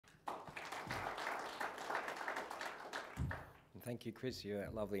Thank you, Chris, for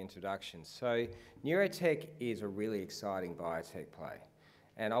that lovely introduction. So Neurotech is a really exciting biotech play.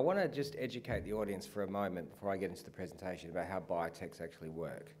 And I want to just educate the audience for a moment before I get into the presentation about how biotechs actually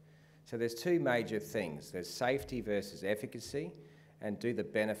work. So there's two major things. There's safety versus efficacy, and do the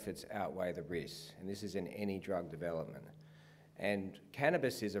benefits outweigh the risks? And this is in any drug development. And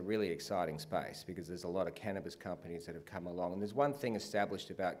cannabis is a really exciting space because there's a lot of cannabis companies that have come along. And there's one thing established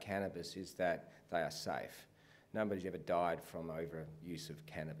about cannabis is that they are safe. Nobody's ever died from overuse of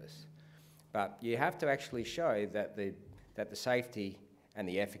cannabis. But you have to actually show that the safety and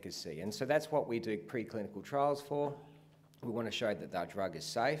the efficacy. And so that's what we do preclinical trials for. We want to show that our drug is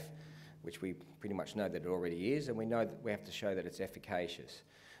safe, which we pretty much know that it already is, and we know that we have to show that it's efficacious.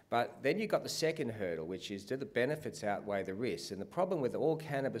 But then you've got the second hurdle, which is, do the benefits outweigh the risks? And the problem with all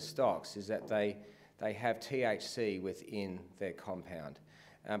cannabis stocks is that they have THC within their compound.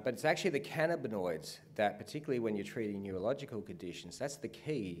 But it's actually the cannabinoids that, particularly when you're treating neurological conditions, that's the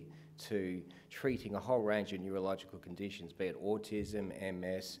key to treating a whole range of neurological conditions, be it autism,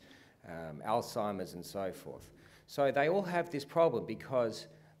 MS, Alzheimer's, and so forth. So they all have this problem because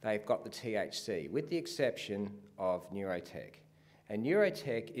they've got the THC, with the exception of Neurotech. And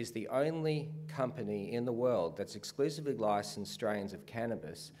Neurotech is the only company in the world that's exclusively licensed strains of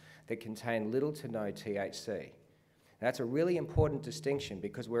cannabis that contain little to no THC. That's a really important distinction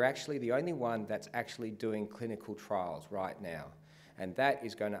because we're actually the only one that's actually doing clinical trials right now. And that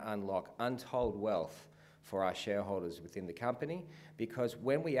is going to unlock untold wealth for our shareholders within the company, because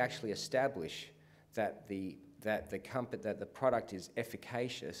when we actually establish that the product is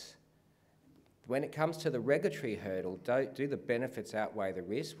efficacious, when it comes to the regulatory hurdle, do the benefits outweigh the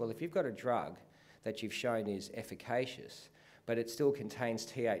risk? Well, if you've got a drug that you've shown is efficacious, but it still contains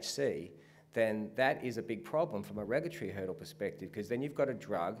THC, then that is a big problem from a regulatory hurdle perspective, because then you've got a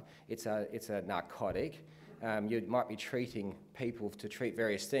drug, it's a narcotic, you might be treating people to treat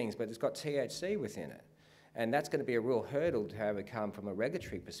various things, but it's got THC within it. And that's going to be a real hurdle to overcome from a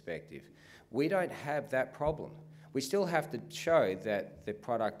regulatory perspective. We don't have that problem. We still have to show that the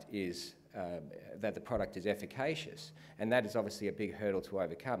product is efficacious, and that is obviously a big hurdle to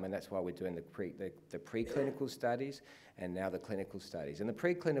overcome, and that's why we're doing the preclinical studies and now the clinical studies. And the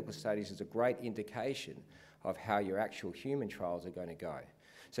preclinical studies is a great indication of how your actual human trials are going to go.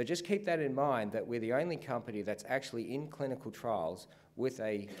 So just keep that in mind, that we're the only company that's actually in clinical trials with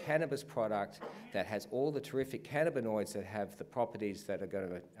a cannabis product that has all the terrific cannabinoids that have the properties that are going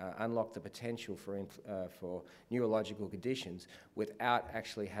to unlock the potential for neurological conditions without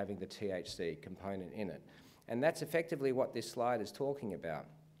actually having the THC component in it. And that's effectively what this slide is talking about.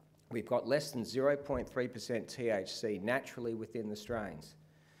 We've got less than 0.3% THC naturally within the strains.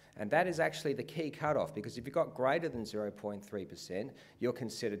 And that is actually the key cutoff, because if you've got greater than 0.3%, you're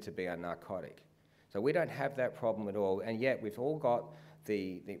considered to be a narcotic. So we don't have that problem at all, and yet we've all got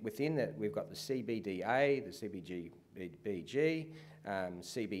within that, we've got the CBDA, the CBGBG,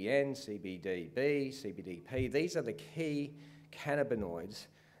 CBN, CBDB, CBDP. These are the key cannabinoids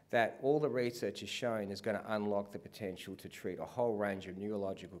that all the research has shown is going to unlock the potential to treat a whole range of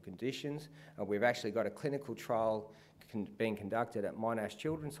neurological conditions. We've actually got a clinical trial being conducted at Monash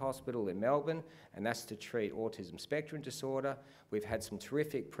Children's Hospital in Melbourne, and that's to treat autism spectrum disorder. We've had some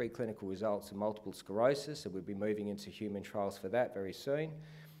terrific preclinical results in multiple sclerosis, so we'll be moving into human trials for that very soon.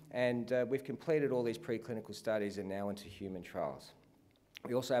 And we've completed all these preclinical studies and now into human trials.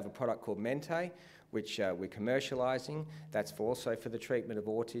 We also have a product called Mente, which we're commercialising. That's also for the treatment of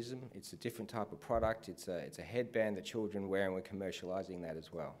autism. It's a different type of product. It's a headband that children wear, and we're commercialising that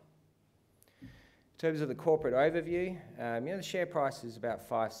as well. In terms of the corporate overview, the share price is about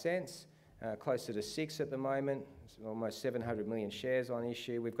 5 cents, closer to 6 at the moment. It's almost 700 million shares on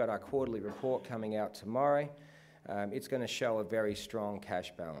issue. We've got our quarterly report coming out tomorrow. It's going to show a very strong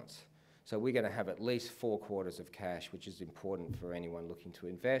cash balance. So we're going to have at least 4 quarters of cash, which is important for anyone looking to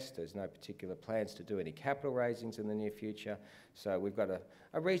invest. There's no particular plans to do any capital raisings in the near future. So we've got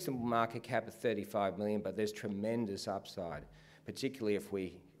a reasonable market cap of 35 million, but there's tremendous upside, particularly if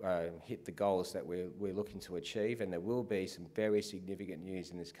we hit the goals that we're looking to achieve, and there will be some very significant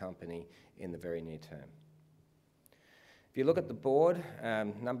news in this company in the very near term. If you look at the board, a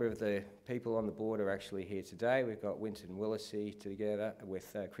number of the people on the board are actually here today. We've got Winton Willisey together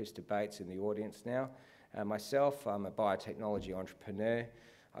with Krista Bates in the audience now. Myself, I'm a biotechnology entrepreneur.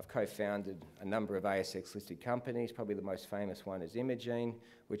 I've co-founded a number of ASX-listed companies. Probably the most famous one is Imagine,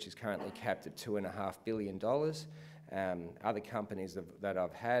 which is currently capped at $2.5 billion. Other companies that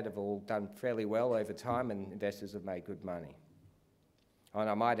I've had have all done fairly well over time, and investors have made good money. And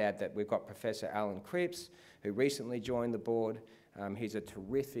I might add that we've got Professor Alan Cripps, who recently joined the board. He's a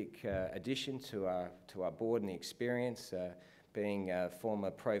terrific addition to our board and the experience. being a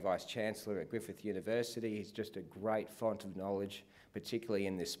former Pro-Vice Chancellor at Griffith University. He's just a great font of knowledge, particularly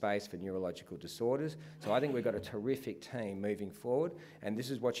in this space for neurological disorders. So I think we've got a terrific team moving forward, and this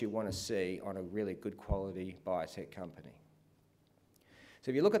is what you want to see on a really good quality biotech company. So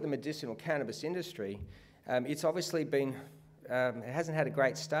if you look at the medicinal cannabis industry, it's obviously been, it hasn't had a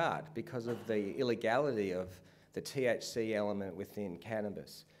great start because of the illegality of the THC element within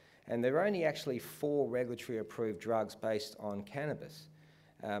cannabis. And there are only actually 4 regulatory approved drugs based on cannabis.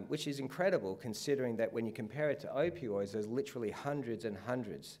 Which is incredible considering that when you compare it to opioids, there's literally hundreds and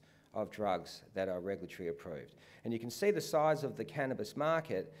hundreds of drugs that are regulatory approved. And you can see the size of the cannabis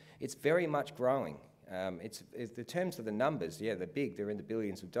market, it's very much growing. In terms of the numbers, yeah, they're big, they're in the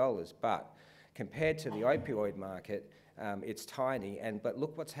billions of dollars, but compared to the opioid market, it's tiny. But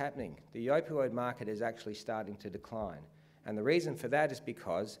look what's happening. The opioid market is actually starting to decline. And the reason for that is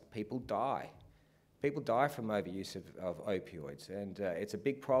because people die. People die from overuse of opioids, and it's a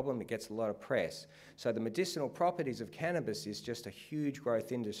big problem. It gets a lot of press. So the medicinal properties of cannabis is just a huge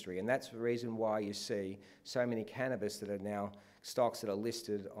growth industry, and that's the reason why you see so many cannabis that are now stocks that are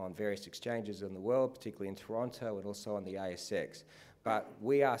listed on various exchanges in the world, particularly in Toronto and also on the ASX. But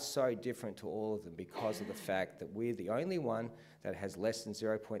we are so different to all of them because of the fact that we're the only one that has less than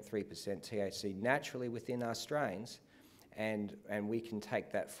 0.3% THC naturally within our strains, and we can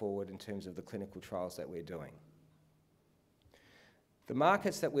take that forward in terms of the clinical trials that we're doing. The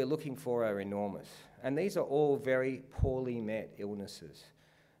markets that we're looking for are enormous, and these are all very poorly met illnesses.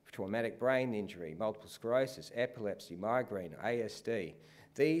 Traumatic brain injury, multiple sclerosis, epilepsy, migraine, ASD.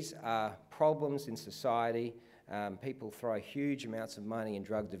 These are problems in society. People throw huge amounts of money in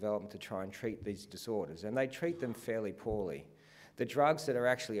drug development to try and treat these disorders, and they treat them fairly poorly. The drugs that are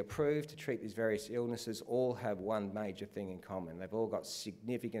actually approved to treat these various illnesses all have one major thing in common. They've all got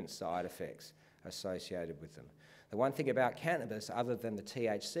significant side effects associated with them. The one thing about cannabis, other than the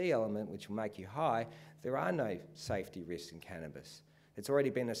THC element, which will make you high, there are no safety risks in cannabis. It's already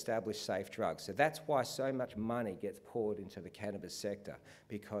been established safe drugs. So that's why so much money gets poured into the cannabis sector,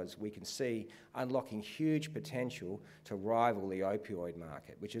 because we can see unlocking huge potential to rival the opioid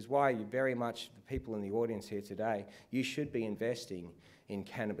market, which is why you very much, the people in the audience here today, you should be investing in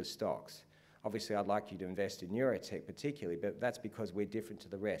cannabis stocks. Obviously, I'd like you to invest in Neurotech particularly, but that's because we're different to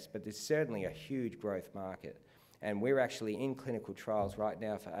the rest. But there's certainly a huge growth market. And we're actually in clinical trials right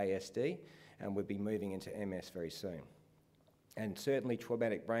now for ASD, and we'll be moving into MS very soon. And certainly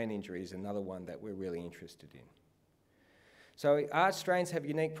traumatic brain injury is another one that we're really interested in. So our strains have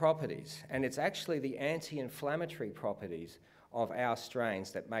unique properties, and it's actually the anti-inflammatory properties of our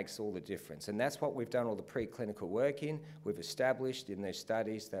strains that makes all the difference. And that's what we've done all the preclinical work in. We've established in those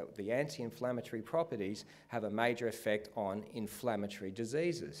studies that the anti-inflammatory properties have a major effect on inflammatory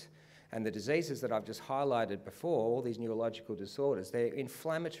diseases. And the diseases that I've just highlighted before, all these neurological disorders, they're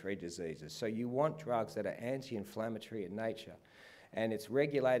inflammatory diseases. So you want drugs that are anti-inflammatory in nature. And it's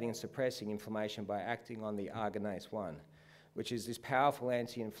regulating and suppressing inflammation by acting on the arginase 1, which is this powerful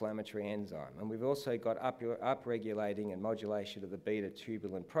anti-inflammatory enzyme. And we've also got upregulating and modulation of the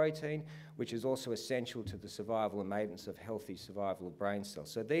beta-tubulin protein, which is also essential to the survival and maintenance of healthy survival of brain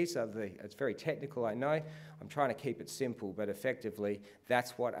cells. So these are it's very technical, I know. I'm trying to keep it simple, but effectively,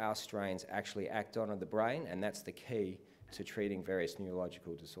 that's what our strains actually act on in the brain, and that's the key to treating various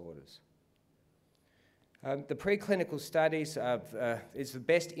neurological disorders. The preclinical studies is the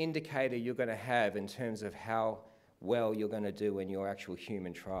best indicator you're going to have in terms of how well you're going to do in your actual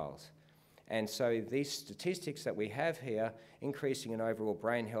human trials. And so these statistics that we have here, increasing in overall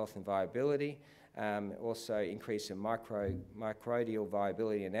brain health and viability, also increase in microbial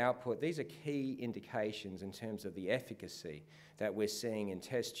viability and output, these are key indications in terms of the efficacy that we're seeing in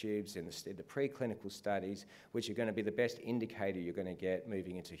test tubes in the preclinical studies, which are going to be the best indicator you're going to get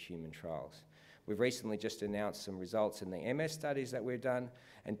moving into human trials. We've recently just announced some results in the MS studies that we've done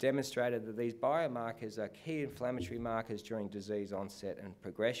and demonstrated that these biomarkers are key inflammatory markers during disease onset and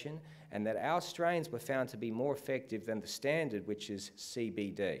progression, and that our strains were found to be more effective than the standard, which is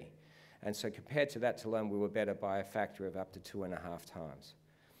CBD. And so compared to that alone, we were better by a factor of up to 2.5 times.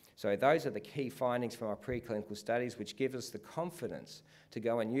 So those are the key findings from our preclinical studies, which give us the confidence to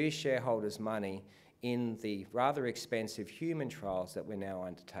go and use shareholders' money in the rather expensive human trials that we're now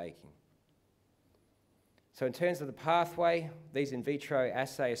undertaking. So in terms of the pathway, these in vitro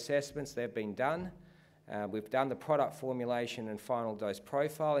assay assessments, they've been done. We've done the product formulation and final dose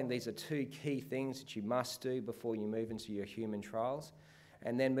profiling. These are 2 key things that you must do before you move into your human trials.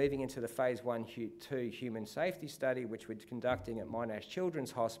 And then moving into the phase 1/2 human safety study, which we're conducting at Monash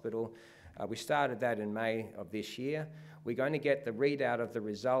Children's Hospital. We started that in May of this year. We're going to get the readout of the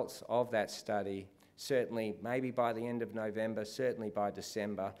results of that study certainly maybe by the end of November, certainly by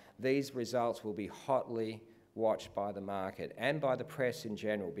December. These results will be hotly watched by the market and by the press in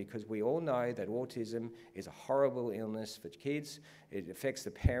general, because we all know that autism is a horrible illness for kids. It affects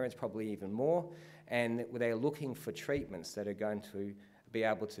the parents probably even more, and they're looking for treatments that are going to be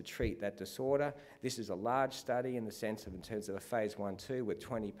able to treat that disorder. This is a large study in the sense of, in terms of a phase 1/2 with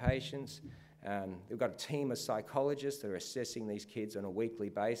 20 patients. We've got a team of psychologists that are assessing these kids on a weekly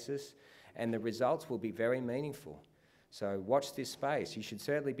basis, and the results will be very meaningful. So watch this space. You should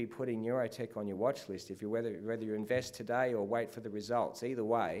certainly be putting Neurotech on your watch list if you, whether you invest today or wait for the results. Either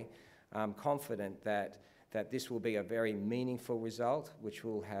way, I'm confident that this will be a very meaningful result, which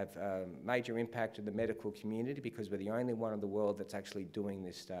will have a major impact on the medical community, because we're the only one in the world that's actually doing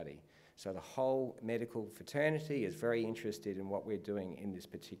this study. So the whole medical fraternity is very interested in what we're doing in this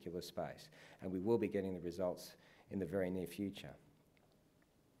particular space, and we will be getting the results in the very near future.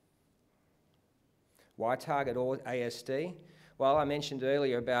 Why target ASD? Well, I mentioned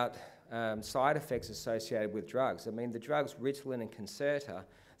earlier about side effects associated with drugs. I mean, the drugs Ritalin and Concerta,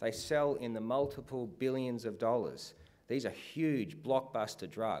 they sell in the multiple billions of dollars. These are huge blockbuster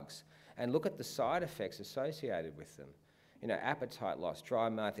drugs. And look at the side effects associated with them. You know, appetite loss, dry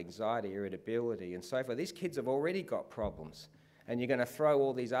mouth, anxiety, irritability, and so forth. These kids have already got problems, and you're going to throw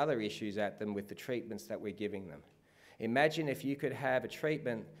all these other issues at them with the treatments that we're giving them. Imagine if you could have a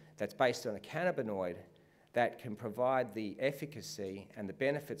treatment that's based on a cannabinoid that can provide the efficacy and the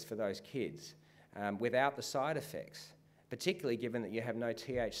benefits for those kids without the side effects, particularly given that you have no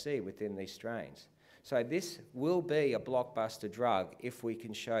THC within these strains. So this will be a blockbuster drug if we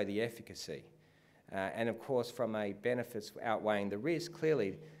can show the efficacy. And of course, from a benefits outweighing the risk,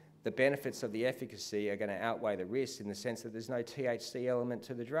 clearly the benefits of the efficacy are going to outweigh the risks in the sense that there's no THC element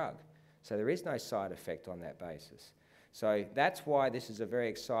to the drug. So there is no side effect on that basis. So that's why this is a very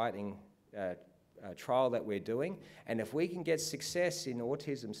exciting trial that we're doing. And if we can get success in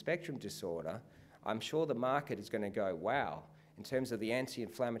autism spectrum disorder, I'm sure the market is going to go, wow, in terms of the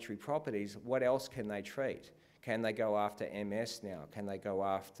anti-inflammatory properties, what else can they treat? Can they go after MS now? Can they go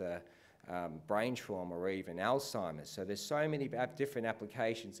after brain trauma or even Alzheimer's? So there's so many different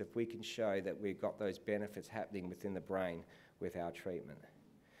applications if we can show that we've got those benefits happening within the brain with our treatment.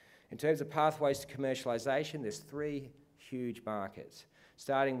 In terms of pathways to commercialisation, there's 3 huge markets.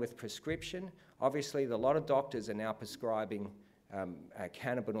 Starting with prescription, obviously a lot of doctors are now prescribing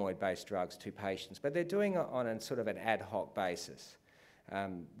cannabinoid-based drugs to patients, but they're doing it on a sort of an ad hoc basis.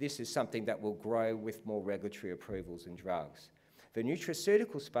 This is something that will grow with more regulatory approvals in drugs. The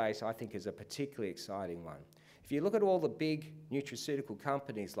nutraceutical space, I think, is a particularly exciting one. If you look at all the big nutraceutical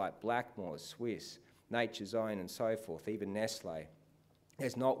companies like Blackmores, Swiss, Nature's Own, and so forth, even Nestle,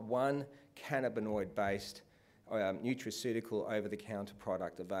 there's not one cannabinoid-based nutraceutical over-the-counter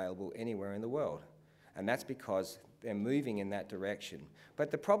product available anywhere in the world. And that's because they're moving in that direction.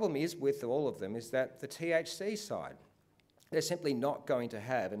 But the problem is with all of them is that the THC side, they're simply not going to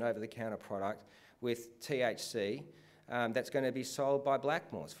have an over-the-counter product with THC that's going to be sold by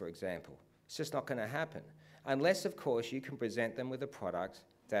Blackmores, for example. It's just not going to happen. Unless, of course, you can present them with a product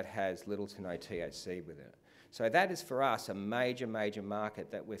that has little to no THC with it. So that is, for us, a major, major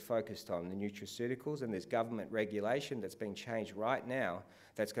market that we're focused on, the nutraceuticals, and there's government regulation that's being changed right now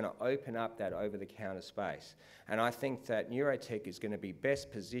that's going to open up that over-the-counter space. And I think that Neurotech is going to be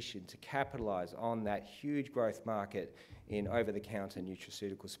best positioned to capitalise on that huge growth market in over-the-counter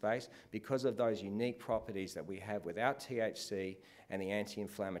nutraceutical space because of those unique properties that we have without THC and the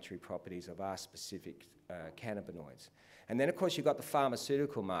anti-inflammatory properties of our specific cannabinoids. And then, of course, you've got the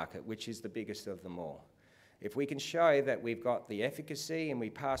pharmaceutical market, which is the biggest of them all. If we can show that we've got the efficacy and we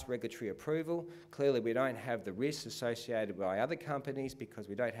pass regulatory approval, clearly we don't have the risks associated by other companies because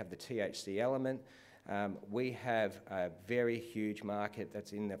we don't have the THC element. We have a very huge market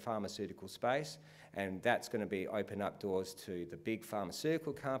that's in the pharmaceutical space, and that's going to be open up doors to the big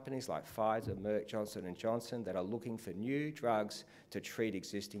pharmaceutical companies like Pfizer, Merck, Johnson & Johnson that are looking for new drugs to treat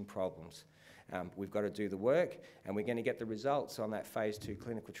existing problems. We've got to do the work, and we're going to get the results on that phase 2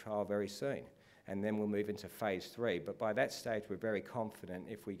 clinical trial very soon. And then we'll move into phase 3. But by that stage, we're very confident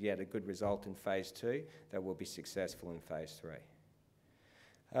if we get a good result in phase 2, that we'll be successful in phase 3.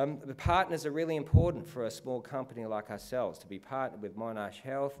 The partners are really important for a small company like ourselves to be partnered with Monash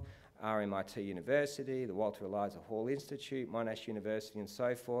Health, RMIT University, the Walter Eliza Hall Institute, Monash University, and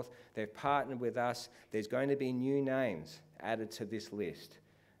so forth. They've partnered with us. There's going to be new names added to this list,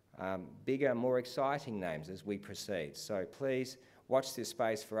 bigger, more exciting names as we proceed. So please, watch this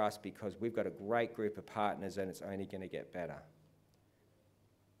space for us because we've got a great group of partners and it's only going to get better.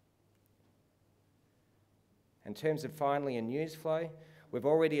 In terms of finally a news flow, We've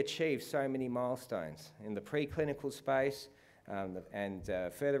already achieved so many milestones in the preclinical space, and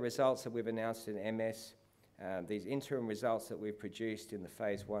further results that we've announced in MS, these interim results that we've produced in the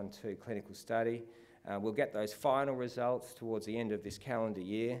phase 1/2 clinical study. We'll get those final results towards the end of this calendar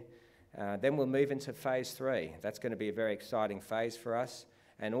year. Then we'll move into phase 3. That's going to be a very exciting phase for us.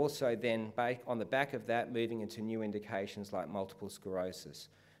 And also then, on the back of that, moving into new indications like multiple sclerosis.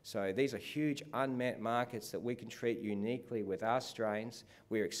 So these are huge unmet markets that we can treat uniquely with our strains.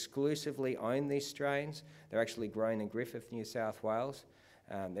 We exclusively own these strains. They're actually grown in Griffith, New South Wales.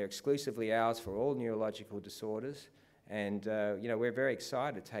 They're exclusively ours for all neurological disorders. And, we're very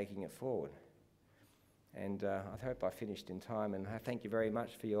excited taking it forward. And I hope I finished in time, and I thank you very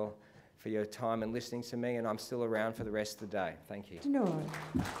much for your time and listening to me, and I'm still around for the rest of the day. Thank you. No.